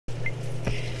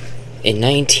In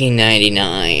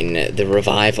 1999, the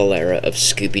revival era of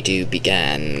Scooby Doo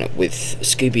began with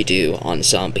Scooby Doo on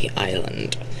Zombie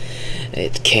Island.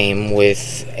 It came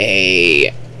with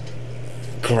a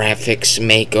graphics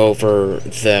makeover,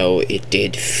 though it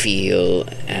did feel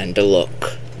and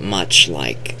look much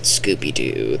like Scooby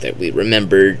Doo that we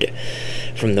remembered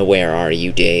from the Where Are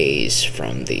You days,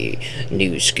 from the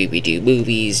new Scooby Doo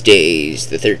movies days,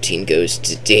 the 13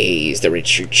 Ghosts days, the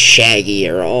Richard Shaggy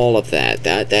era, all of that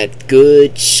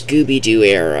good Scooby Doo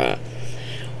era.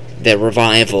 The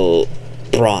revival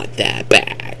brought that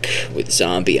back with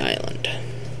Zombie Island.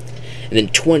 And then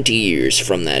 20 years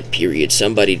from that period,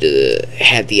 somebody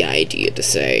had the idea to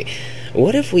say,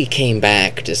 what if we came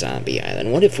back to Zombie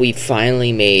Island? What if we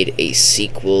finally made a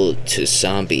sequel to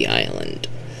Zombie Island?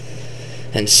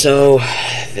 And so,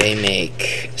 they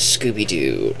make Scooby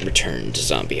Doo Return to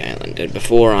Zombie Island. And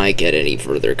before I get any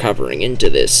further covering into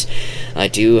this, I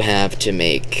do have to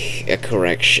make a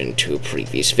correction to a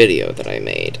previous video that I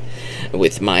made.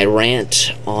 With my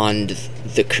rant on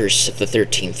the Curse of the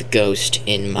 13th Ghost,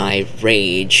 in my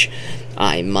rage,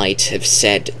 I might have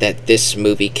said that this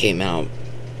movie came out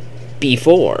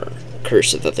before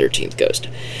Curse of the 13th Ghost.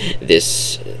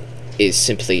 This is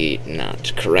simply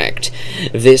not correct.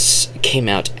 This came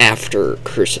out after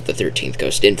Curse of the 13th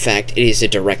Ghost. In fact, it is a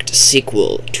direct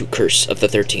sequel to Curse of the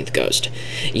 13th Ghost.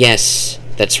 Yes,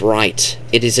 that's right.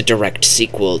 It is a direct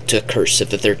sequel to Curse of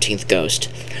the 13th Ghost,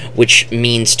 which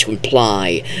means to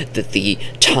imply that the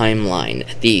timeline,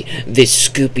 this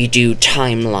Scooby-Doo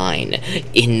timeline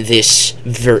in this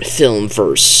film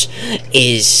verse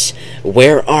is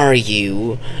Where Are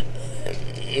You?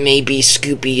 Maybe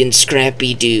Scooby and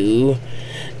Scrappy-Doo,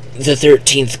 the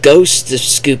 13th Ghost of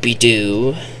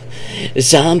Scooby-Doo,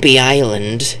 Zombie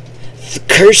Island, the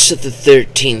Curse of the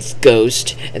 13th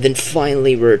Ghost, and then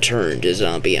finally return to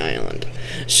Zombie Island.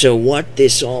 So what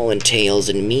this all entails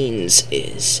and means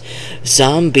is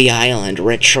Zombie Island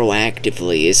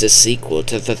retroactively is a sequel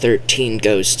to the 13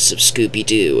 Ghosts of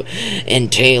Scooby-Doo,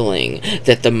 entailing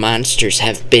that the monsters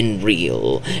have been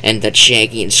real, and that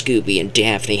Shaggy and Scooby and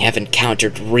Daphne have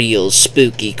encountered real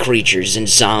spooky creatures and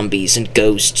zombies and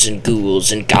ghosts and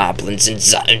ghouls and goblins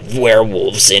and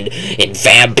werewolves and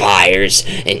vampires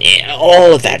and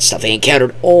all of that stuff. They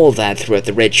encountered all of that throughout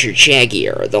the Richard Shaggy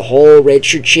era. The whole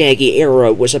Richard Shaggy era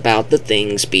was about the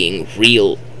things being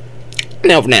real.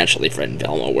 Now, naturally, Fred and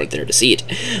Velma weren't there to see it,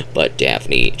 but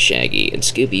Daphne, Shaggy, and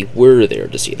Scooby were there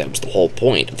to see it. That was the whole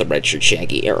point of the Richard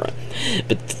Shaggy era.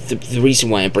 But the reason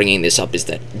why I'm bringing this up is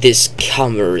that this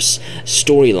covers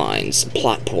storylines,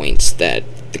 plot points that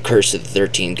the Curse of the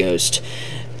 13 Ghost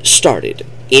started.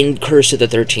 In Curse of the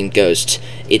 13th Ghost,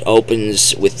 it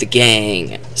opens with the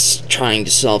gang trying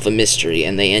to solve a mystery,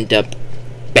 and they end up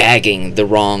bagging the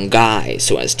wrong guy,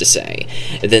 so as to say.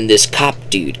 And then this cop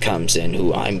dude comes in,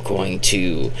 who I'm going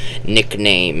to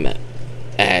nickname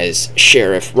as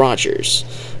Sheriff Rogers,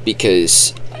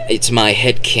 because it's my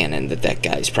headcanon that that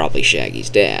guy's probably Shaggy's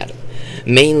dad.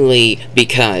 Mainly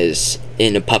because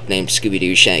in A Pup Named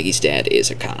Scooby-Doo, Shaggy's dad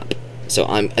is a cop. So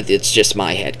it's just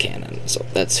my headcanon. So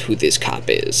that's who this cop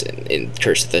is in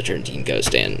Curse of the 13th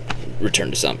Ghost and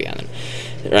Return to Zombie Island.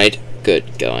 Right?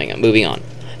 Good. Going. Moving on.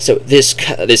 So this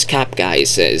cop guy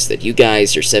says that you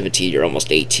guys are 17, you're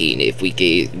almost 18. If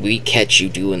we catch you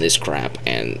doing this crap,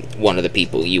 and one of the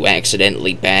people you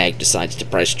accidentally bagged decides to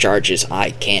press charges,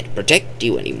 I can't protect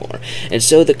you anymore. And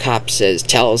so the cop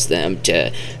tells them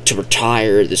to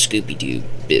retire the Scooby-Doo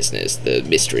business, the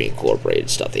Mystery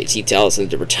Incorporated stuff. He tells them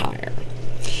to retire.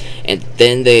 And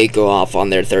then they go off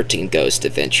on their 13 Ghost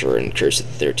adventure in Curse of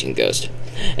the 13 Ghost.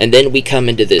 And then we come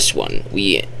into this one.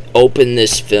 We open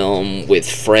this film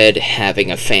with Fred having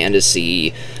a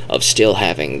fantasy of still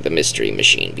having the Mystery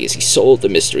Machine, because he sold the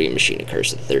Mystery Machine in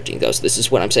Curse of the 13th Ghost. This is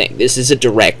what I'm saying. This is a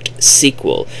direct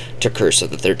sequel to Curse of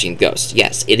the 13th Ghost.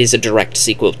 Yes, it is a direct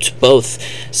sequel to both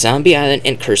Zombie Island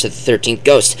and Curse of the 13th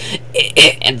Ghost.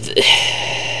 And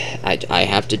I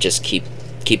have to just keep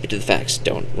it to the facts.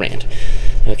 Don't rant.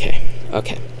 Okay.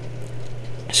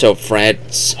 So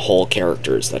Fred's whole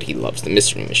character is that he loves the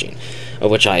Mystery Machine,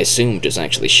 which I assumed is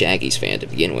actually Shaggy's fan to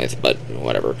begin with, but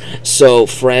whatever. So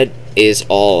Fred is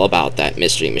all about that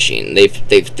Mystery Machine.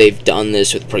 They've done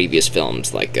this with previous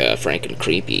films like Frank and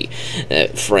Creepy.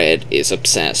 Fred is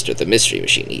obsessed with the Mystery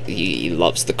Machine. He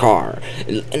loves the car,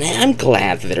 and I'm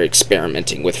glad that they're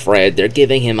experimenting with Fred. They're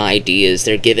giving him ideas.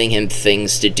 They're giving him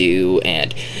things to do,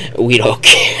 and we don't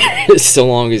care. So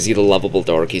long as he's a lovable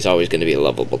dork, he's always going to be a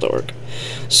lovable dork.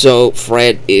 So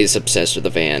Fred is obsessed with the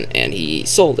van, and he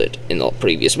sold it in the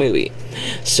previous movie.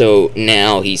 So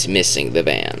now he's missing the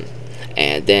van.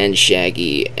 And then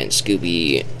Shaggy and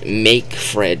Scooby make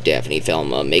Fred, Daphne,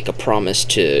 Velma make a promise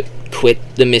to quit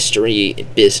the mystery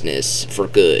business for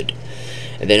good.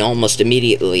 And then almost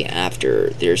immediately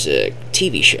after, there's a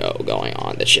TV show going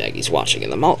on that Shaggy's watching in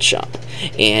the malt shop.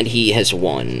 And he has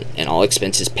won an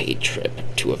all-expenses-paid trip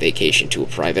to a vacation to a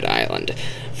private island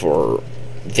for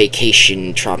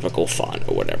vacation tropical fun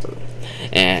or whatever.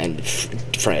 And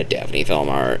Fred, Daphne,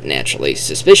 Velma are naturally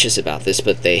suspicious about this,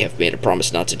 but they have made a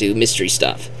promise not to do mystery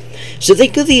stuff. So they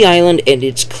go to the island, and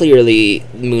it's clearly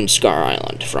Moonscar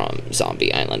Island from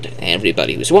Zombie Island.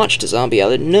 Everybody who's watched Zombie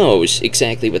Island knows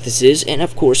exactly what this is, and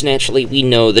of course, naturally, we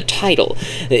know the title.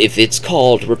 If it's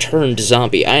called Return to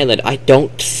Zombie Island, I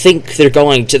don't think they're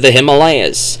going to the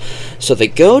Himalayas. So they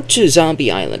go to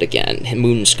Zombie Island again,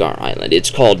 Moonscar Island. It's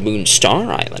called Moonstar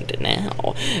Island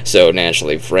now. So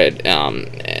naturally, Fred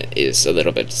is a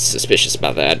little bit suspicious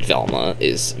about that. Velma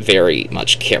is very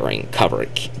much continuing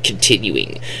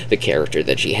the character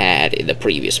that she had in the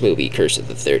previous movie, Curse of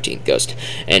the 13th Ghost.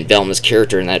 And Velma's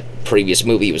character in that previous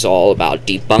movie was all about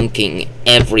debunking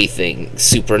everything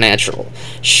supernatural.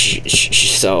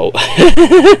 So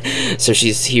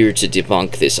she's here to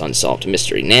debunk this unsolved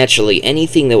mystery. Naturally,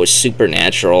 anything that was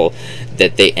supernatural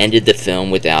that they ended the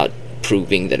film without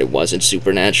proving that it wasn't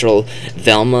supernatural,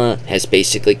 Velma has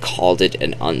basically called it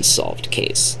an unsolved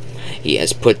case.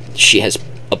 She has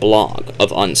a blog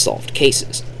of unsolved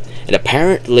cases. And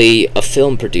apparently a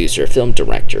film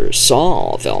director,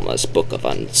 saw Velma's book of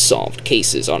unsolved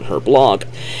cases on her blog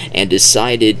and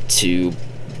decided to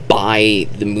buy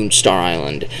the Moonscar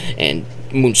Island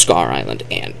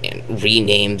and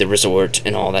rename the resort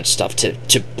and all that stuff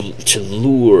to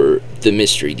lure the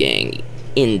mystery gang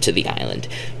into the island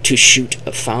to shoot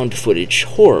a found footage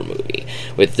horror movie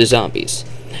with the zombies.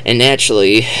 And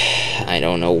naturally, I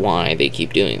don't know why they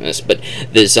keep doing this, but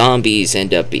the zombies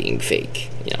end up being fake.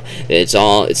 You know, it's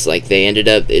all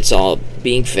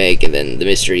being fake, and then the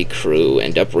mystery crew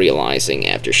end up realizing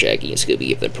after Shaggy and Scooby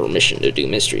give them permission to do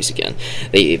mysteries again.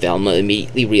 Velma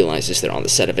immediately realizes they're on the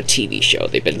set of a TV show.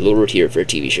 They've been lured here for a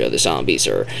TV show. The zombies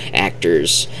are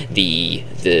actors. The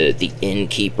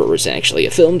innkeeper is actually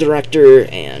a film director,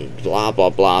 and blah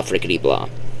blah blah, frickety blah.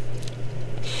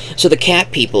 So the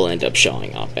cat people end up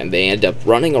showing up, and they end up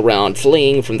running around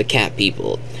fleeing from the cat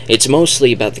people. It's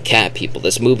mostly about the cat people.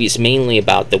 This movie is mainly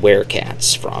about the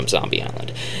werecats from Zombie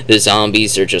Island. The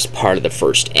zombies are just part of the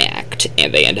first act,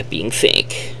 and they end up being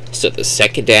fake. So the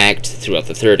second act, throughout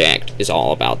the third act, is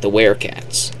all about the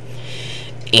werecats.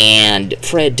 And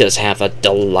Fred does have a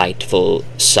delightful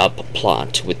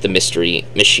subplot with the Mystery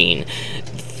Machine.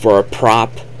 For a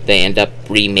prop, they end up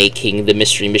remaking the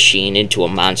Mystery Machine into a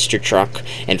monster truck,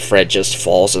 and Fred just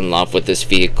falls in love with this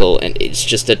vehicle, and it's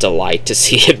just a delight to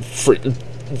see him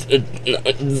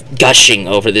gushing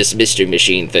over this Mystery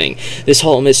Machine thing. This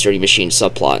whole Mystery Machine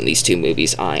subplot in these two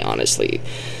movies, I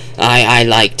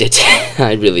liked it.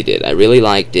 I really did. I really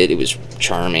liked it. It was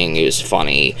charming. It was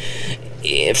funny.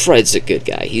 Fred's a good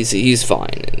guy. He's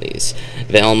fine in these.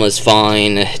 Velma's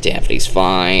fine. Daphne's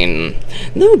fine.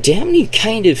 No, Daphne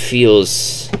kind of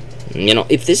feels... You know,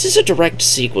 if this is a direct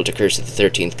sequel to Curse of the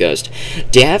 13th Ghost,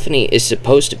 Daphne is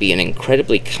supposed to be an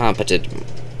incredibly competent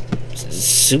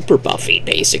super Buffy,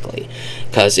 basically.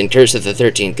 Because in Curse of the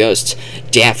 13th Ghosts,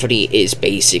 Daphne is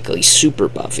basically super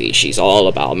Buffy. She's all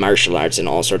about martial arts and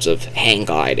all sorts of hang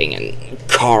gliding and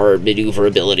car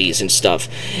maneuverabilities and stuff.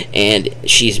 And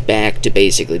she's back to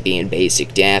basically being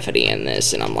basic Daphne in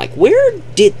this. And I'm like, where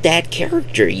did that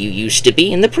character you used to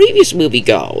be in the previous movie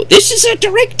go? This is a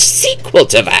direct sequel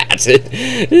to that.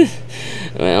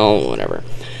 Well, whatever.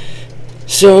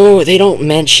 So, they don't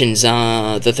mention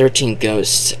the 13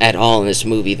 Ghosts at all in this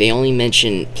movie. They only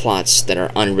mention plots that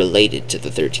are unrelated to the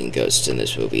 13 Ghosts in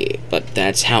this movie. But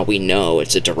that's how we know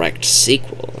it's a direct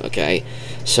sequel, okay?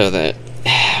 So that...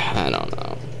 I don't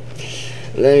know.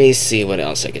 Let me see what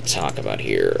else I could talk about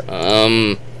here.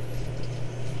 The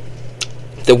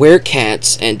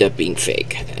werecats end up being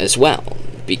fake as well,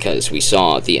 because we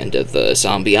saw at the end of the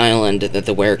Zombie Island that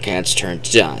the werecats turned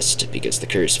to dust because the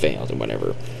curse failed and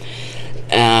whatever.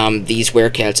 These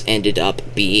werecats ended up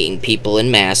being people in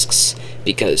masks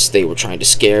because they were trying to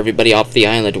scare everybody off the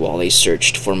island while they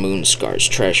searched for Moonscar's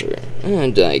treasure.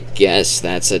 And I guess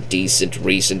that's a decent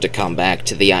reason to come back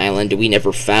to the island. We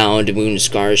never found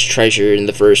Moonscar's treasure in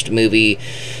the first movie,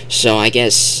 so I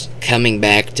guess coming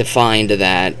back to find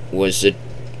that was a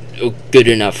good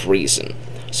enough reason.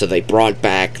 So they brought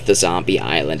back the Zombie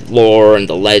Island lore and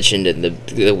the legend and the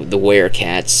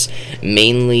werecats,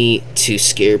 mainly to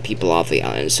scare people off the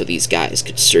island so these guys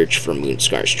could search for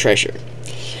Moonscar's treasure.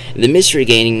 The mystery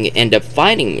gang end up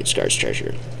finding Moonscar's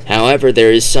treasure, However,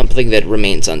 there is something that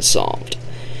remains unsolved.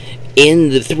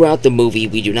 Throughout the movie,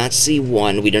 we do not see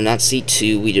 1, we do not see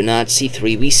 2, we do not see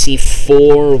 3, we see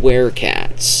 4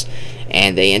 werecats.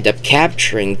 And they end up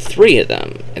capturing 3 of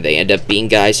them, and they end up being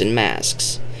guys in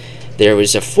masks. There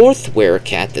was a 4th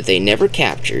werecat that they never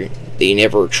captured, they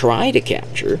never try to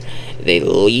capture, they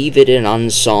leave it an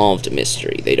unsolved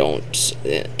mystery. They don't,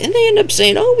 and they end up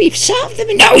saying, oh, we've solved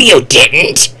them. No, you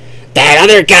didn't! That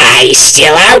other guy's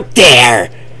still out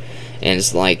there! And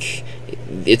it's like,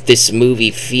 this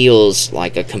movie feels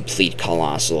like a complete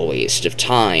colossal waste of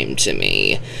time to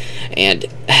me, and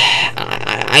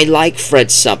I like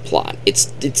Fred's subplot.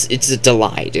 It's a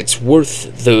delight. It's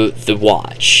worth the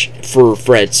watch for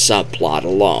Fred's subplot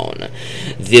alone.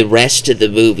 The rest of the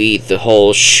movie, the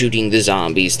whole shooting the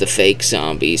zombies, the fake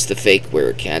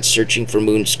werecats, searching for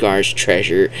Moonscar's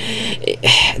treasure,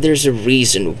 there's a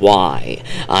reason why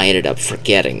I ended up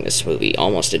forgetting this movie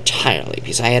almost entirely,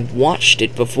 because I had watched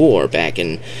it before back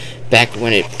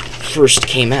when it first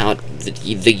came out.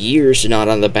 The year's not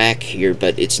on the back here,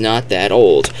 but it's not that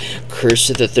old.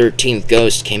 Curse of the 13th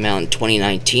Ghost came out in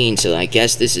 2019, so I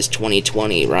guess this is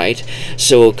 2020, right?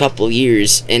 So a couple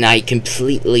years, and I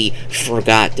completely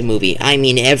forgot the movie. I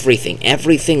mean,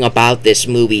 everything about this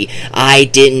movie, I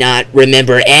did not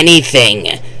remember anything.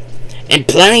 And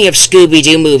plenty of Scooby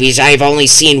Doo movies I've only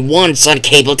seen once on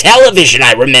cable television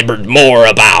I remembered more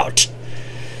about.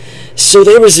 So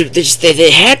there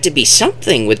had to be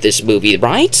something with this movie,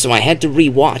 right? So I had to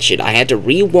rewatch it. I had to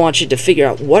rewatch it to figure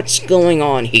out what's going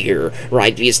on here,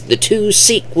 right? Because the 2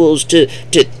 sequels to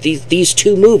these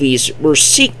 2 movies were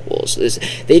sequels.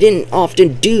 They didn't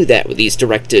often do that with these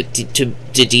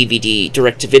direct-to-DVD,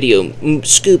 direct-to-video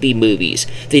Scooby movies.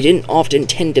 They didn't often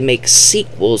tend to make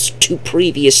sequels to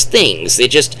previous things. They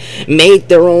just made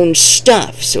their own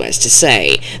stuff, so as to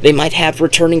say. They might have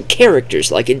returning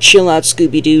characters, like in Chill Out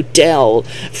Scooby-Doo, Dell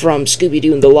from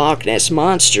Scooby-Doo and the Loch Ness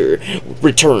Monster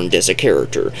returned as a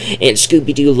character. And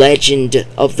Scooby-Doo Legend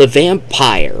of the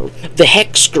Vampire, the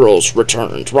Hex Girls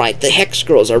returned, right? The Hex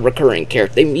Girls are recurring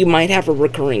characters. You might have a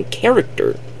recurring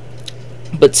character,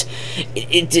 but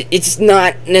it's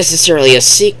not necessarily a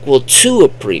sequel to a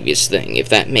previous thing, if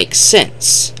that makes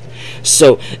sense.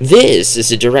 So this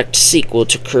is a direct sequel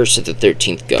to Curse of the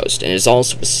 13th Ghost, and is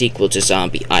also a sequel to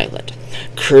Zombie Island.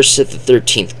 Curse of the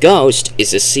 13th Ghost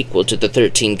is a sequel to the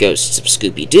 13 Ghosts of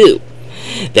Scooby-Doo.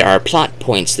 There are plot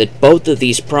points that both of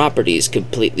these properties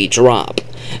completely drop.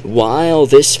 While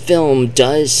this film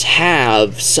does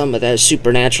have some of those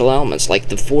supernatural elements, like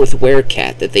the 4th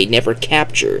werecat that they never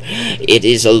capture, it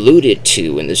is alluded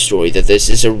to in the story that this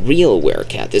is a real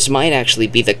werecat. This might actually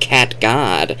be the cat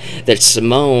god that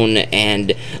Simone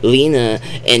and Lena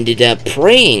ended up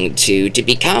praying to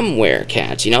become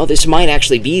werecats. You know, this might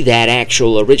actually be that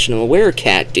actual original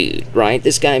werecat dude, right?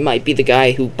 This guy might be the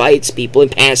guy who bites people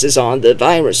and passes on the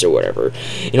virus or whatever.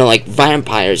 You know, like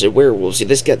vampires or werewolves.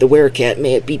 This guy, the werecat,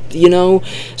 may it be, you know?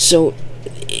 So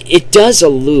it does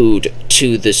allude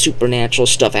to the supernatural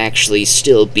stuff actually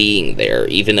still being there,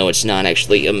 even though it's not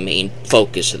actually a main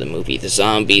focus of the movie. The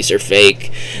zombies are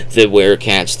fake. The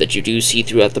werecats that you do see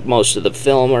throughout most of the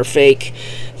film are fake.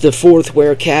 The 4th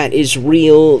werecat is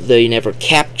real. They never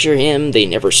capture him. They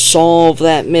never solve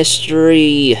that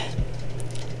mystery.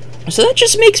 So that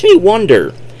just makes me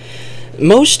wonder.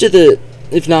 Most of the,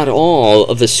 if not all,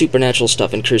 of the supernatural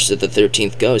stuff in Curse of the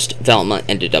 13th Ghost, Velma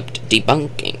ended up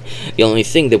debunking. The only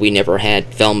thing that we never had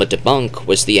Velma debunk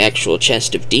was the actual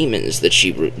chest of demons that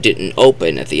she didn't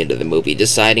open at the end of the movie,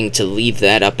 deciding to leave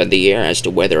that up in the air as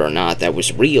to whether or not that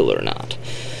was real or not.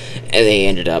 And they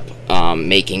ended up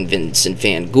making Vincent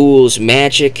Van Gogh's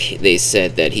magic. They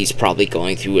said that he's probably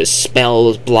going through a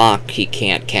spell block. He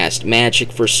can't cast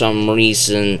magic for some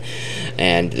reason.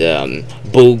 And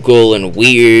Bogle and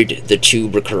Weird, the 2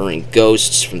 recurring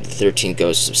ghosts from the 13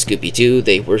 Ghosts of Scooby-Doo,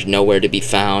 they were nowhere to be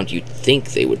found. You'd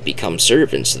think they would become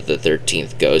servants of the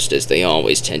 13th Ghost, as they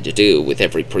always tend to do with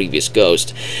every previous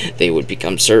ghost. They would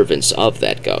become servants of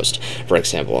that ghost. For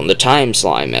example, in the Time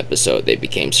Slime episode, they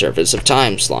became servants of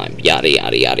Time Slime. Yada,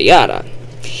 yada, yada, yada.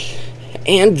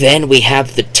 And then we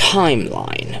have the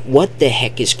timeline. What the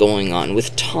heck is going on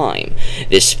with time?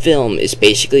 This film is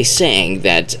basically saying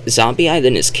that Zombie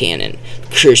Island is canon.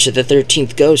 Curse of the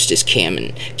 13th Ghost is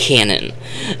canon.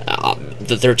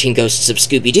 The 13 Ghosts of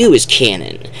Scooby-Doo is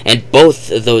canon. And both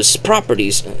of those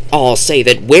properties all say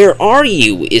that Where Are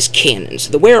You is canon.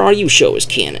 So the Where Are You show is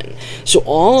canon. So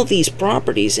all of these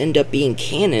properties end up being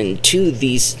canon to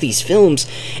these films,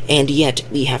 and yet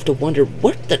we have to wonder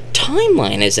what the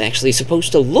timeline is actually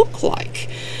supposed to look like.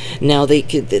 Now they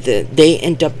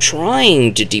end up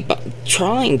trying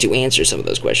to answer some of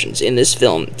those questions. In this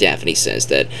film, Daphne says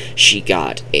that she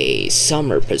got a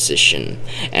summer position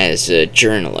as a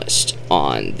journalist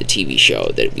on the TV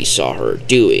show that we saw her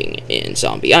doing in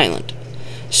Zombie Island.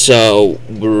 So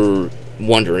we're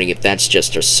wondering if that's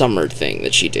just a summer thing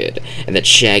that she did, and that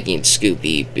Shaggy and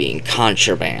Scooby being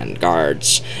contraband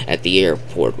guards at the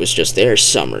airport was just their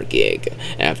summer gig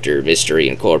after Mystery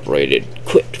Incorporated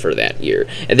quit for that year.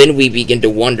 And then we begin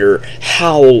to wonder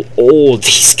how old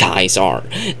these guys are.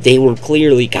 They were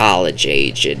clearly college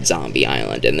age at Zombie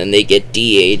Island, and then they get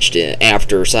de-aged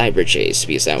after Cyber Chase,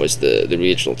 because that was the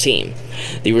original team.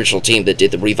 The original team that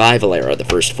did the revival era, the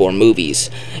first 4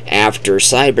 movies. After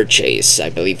Cyber Chase,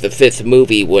 I believe the 5th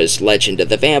movie was Legend of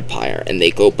the Vampire, and they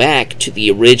go back to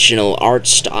the original art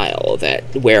style that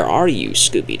Where Are You?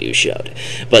 Scooby-Doo showed.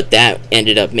 But that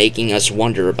ended up making us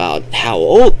wonder about how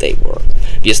old they were,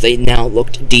 because they now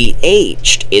looked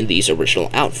de-aged in these original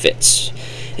outfits.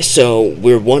 So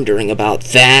we're wondering about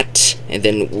that, and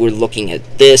then we're looking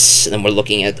at this, and then we're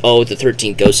looking at, oh, the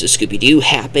 13 Ghosts of Scooby-Doo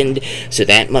happened, so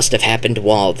that must have happened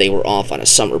while they were off on a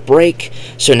summer break.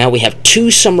 So now we have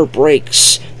 2 summer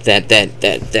breaks that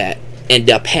end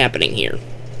up happening here.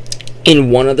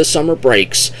 In one of the summer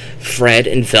breaks, Fred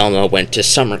and Velma went to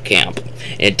summer camp,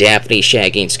 and Daphne,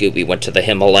 Shaggy, and Scooby went to the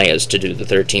Himalayas to do the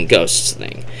 13 Ghosts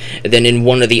thing. And then in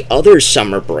one of the other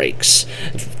summer breaks,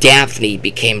 Daphne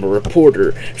became a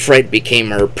reporter, Fred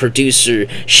became her producer,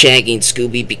 Shaggy and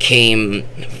Scooby became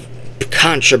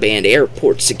contraband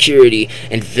airport security,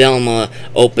 and Velma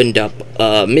opened up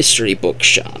a mystery book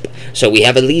shop. So we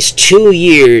have at least 2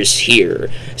 years here.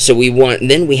 So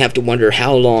then we have to wonder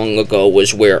how long ago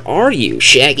was Where Are You?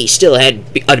 Shaggy still had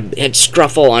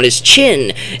scruffle on his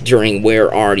chin during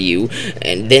Where Are You?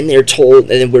 And then we're told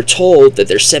that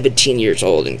they're 17 years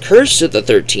old in Curse of the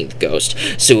 13th Ghost.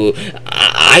 So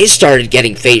I started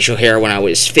getting facial hair when I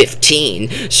was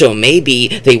 15. So maybe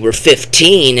they were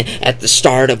 15 at the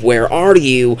start of Where Are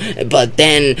You? But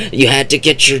then you had to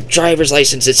get your driver's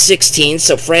license at 16.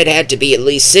 So Fred had to be at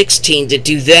least 16 to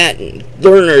do that, and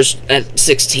learners at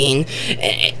 16,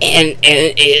 and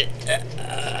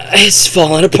it's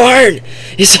falling apart.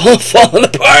 It's all falling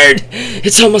apart.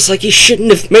 It's almost like you shouldn't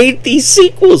have made these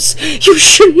sequels. You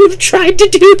shouldn't have tried to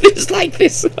do this like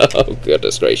this. Oh,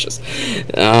 goodness gracious.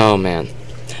 Oh, man.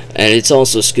 And it's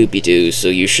also Scooby-Doo, so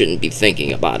you shouldn't be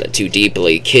thinking about it too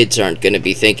deeply. Kids aren't going to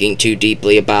be thinking too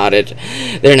deeply about it.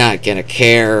 They're not going to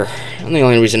care. And the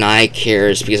only reason I care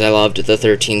is because I loved the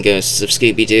 13 Ghosts of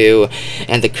Scooby-Doo,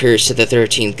 and the Curse of the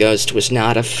 13th Ghost was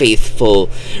not a faithful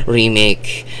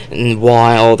remake. And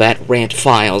while that Rant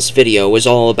Files video was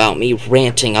all about me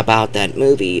ranting about that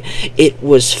movie, it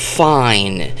was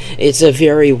fine. It's a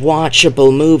very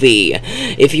watchable movie.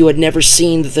 If you had never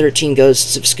seen the 13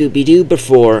 Ghosts of Scooby-Doo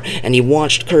before, and you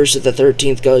watched Curse of the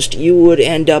 13th Ghost, you would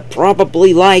end up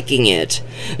probably liking it.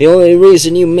 The only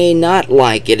reason you may not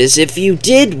like it is if you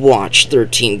did watch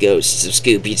 13 Ghosts of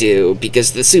Scooby-Doo,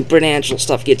 because the supernatural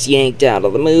stuff gets yanked out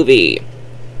of the movie.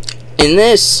 In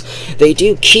this, they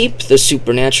do keep the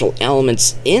supernatural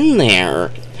elements in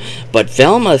there, but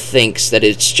Velma thinks that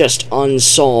it's just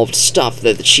unsolved stuff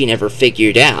that she never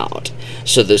figured out.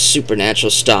 So the supernatural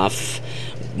stuff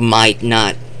might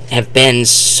not have been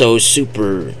so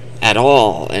super at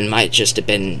all, and might just have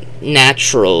been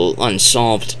natural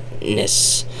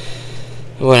unsolvedness.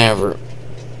 Whatever.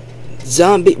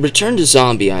 Return to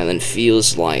Zombie Island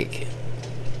feels like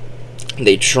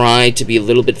they tried to be a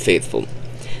little bit faithful.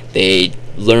 They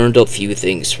learned a few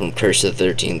things from Curse of the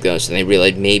 13th Ghost, and they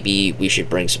realized maybe we should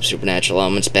bring some supernatural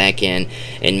elements back in,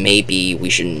 and maybe we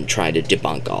shouldn't try to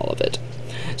debunk all of it.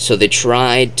 So they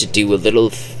tried to do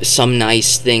some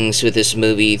nice things with this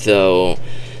movie, though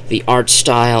the art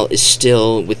style is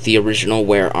still with the original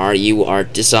Where Are You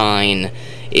art design.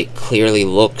 It clearly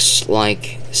looks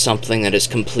like something that is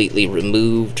completely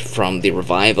removed from the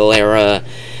revival era,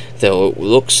 though it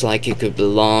looks like it could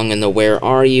belong in the Where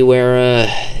Are You era.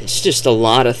 It's just a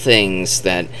lot of things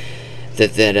that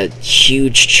a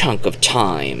huge chunk of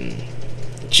time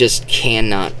just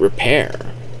cannot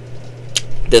repair.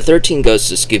 The 13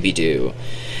 Ghosts of Scooby-Doo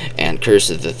and Curse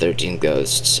of the 13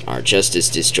 Ghosts are just as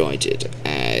disjointed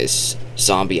as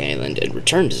Zombie Island and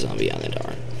Return to Zombie Island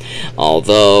are.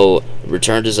 Although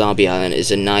Return to Zombie Island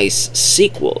is a nice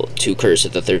sequel to Curse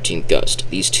of the 13th Ghost.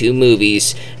 These two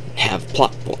movies have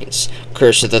plot points.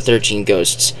 Curse of the 13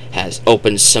 Ghosts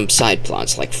opens some side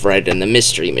plots, like Fred and the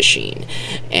Mystery Machine,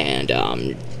 and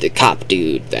the cop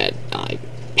dude that I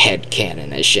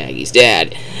headcanon as Shaggy's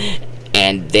dad.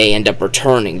 And they end up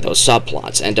returning, those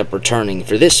subplots end up returning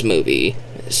for this movie.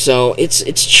 So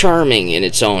it's charming in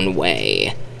its own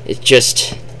way. It's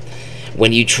just,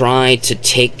 when you try to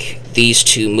take these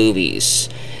two movies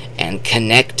and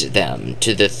connect them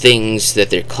to the things that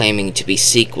they're claiming to be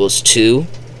sequels to,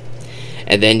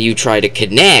 and then you try to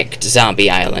connect Zombie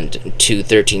Island to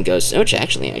 13 Ghosts, which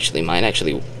actually might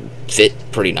actually fit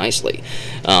pretty nicely,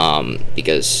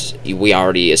 because we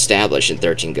already established in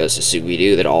 13 Ghosts of Scooby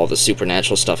Doo that all the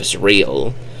supernatural stuff is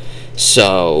real.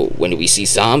 So when we see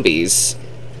zombies,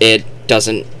 it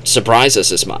doesn't surprise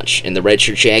us as much. In the Red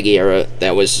Shirt Shaggy era,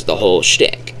 that was the whole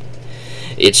shtick.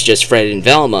 It's just Fred and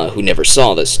Velma who never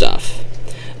saw this stuff.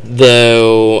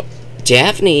 Though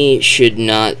Daphne should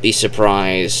not be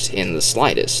surprised in the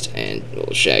slightest, and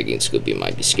well, Shaggy and Scooby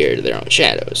might be scared of their own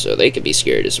shadows, so they could be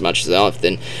scared as much as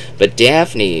often, but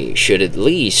Daphne should at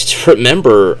least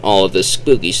remember all of this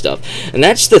spooky stuff. And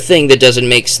that's the thing that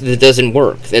doesn't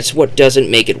work. That's what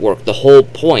doesn't make it work. The whole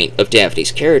point of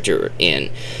Daphne's character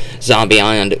in Zombie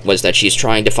Island was that she's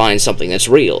trying to find something that's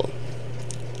real.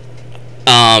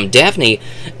 Daphne,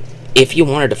 if you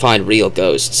wanted to find real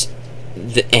ghosts,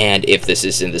 and if this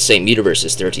is in the same universe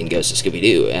as 13 Ghosts of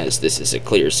Scooby-Doo, as this is a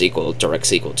clear sequel, direct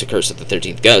sequel to Curse of the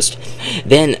 13th Ghost,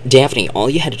 then Daphne, all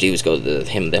you had to do is go to the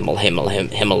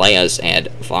Himalayas and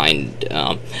find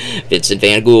Vincent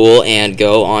Van Gogh and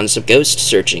go on some ghost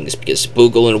searchings, because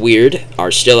Boogle and Weird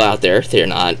are still out there. They're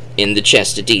not in the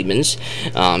chest of demons.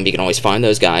 You can always find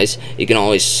those guys. You can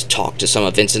always talk to some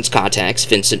of Vincent's contacts.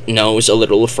 Vincent knows a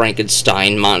little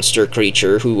Frankenstein monster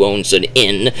creature who owns an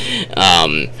inn.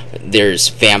 There's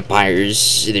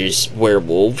vampires, there's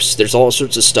werewolves, there's all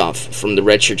sorts of stuff from the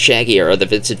Red Shirt Shaggy era that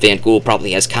Vincent Van Gogh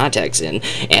probably has contacts in,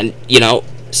 and, you know,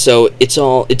 so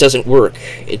it doesn't work.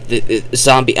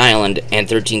 Zombie Island and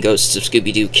 13 Ghosts of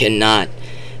Scooby-Doo cannot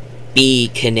be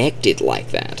connected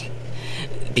like that,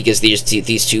 because these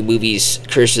two movies,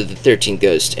 Curse of the 13th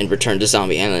Ghost and Return to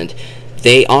Zombie Island,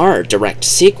 they are direct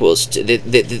sequels.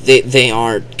 They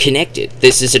are connected.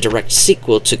 This is a direct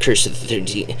sequel to Curse of the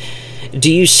 13th. Do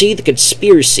you see the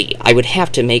conspiracy? I would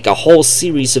have to make a whole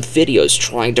series of videos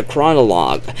trying to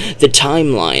chronologue the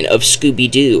timeline of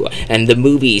Scooby-Doo and the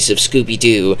movies of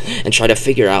Scooby-Doo and try to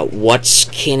figure out what's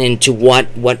canon to what,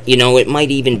 you know, it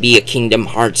might even be a Kingdom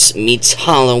Hearts meets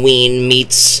Halloween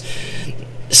meets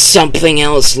something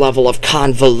else level of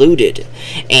convoluted.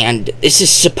 And this is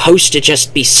supposed to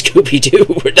just be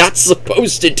Scooby-Doo. We're not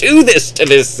supposed to do this to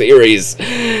this series.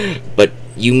 But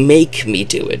you make me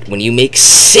do it when you make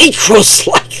sequels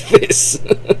like this.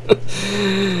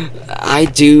 I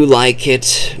do like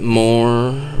it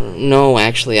more. No,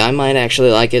 actually, I might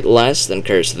actually like it less than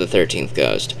Curse of the 13th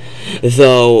Ghost.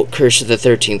 Though Curse of the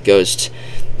 13th Ghost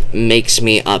makes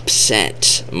me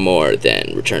upset more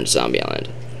than Return to Zombie Island.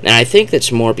 And I think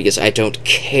that's more because I don't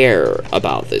care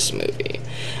about this movie.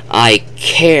 I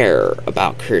care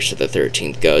about Curse of the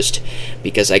 13th Ghost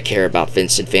because I care about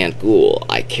Vincent Van Gogh.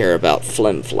 I care about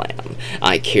Flim Flam.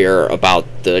 I care about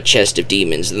the Chest of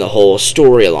Demons and the whole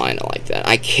storyline like that.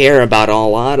 I care about a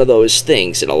lot of those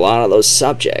things and a lot of those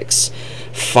subjects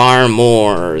far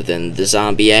more than the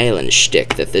Zombie Island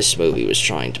shtick that this movie was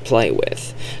trying to play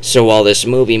with. So while this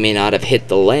movie may not have hit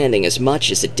the landing as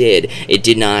much as it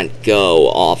did not go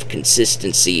off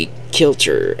consistency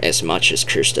kilter as much as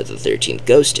Curse of the 13th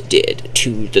Ghost did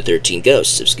to the 13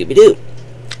 Ghosts of Scooby-Doo.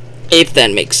 If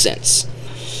that makes sense.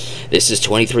 This is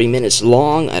 23 minutes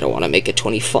long. I don't want to make it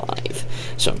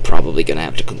 25. So I'm probably going to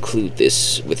have to conclude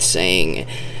this with saying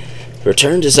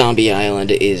Return to Zombie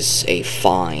Island is a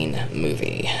fine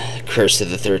movie. Curse of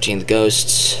the 13th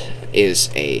Ghosts is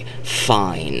a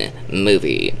fine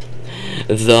movie.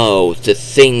 Though the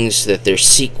things that they're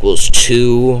sequels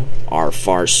to are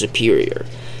far superior.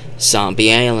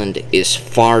 Zombie Island is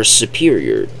far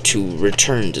superior to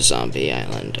Return to Zombie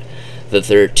Island. The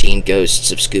 13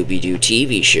 Ghosts of Scooby-Doo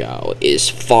TV show is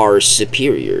far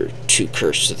superior to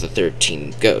Curse of the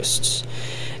 13 Ghosts.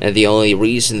 And the only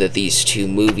reason that these two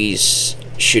movies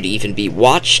should even be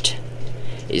watched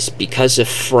is because of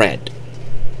Fred.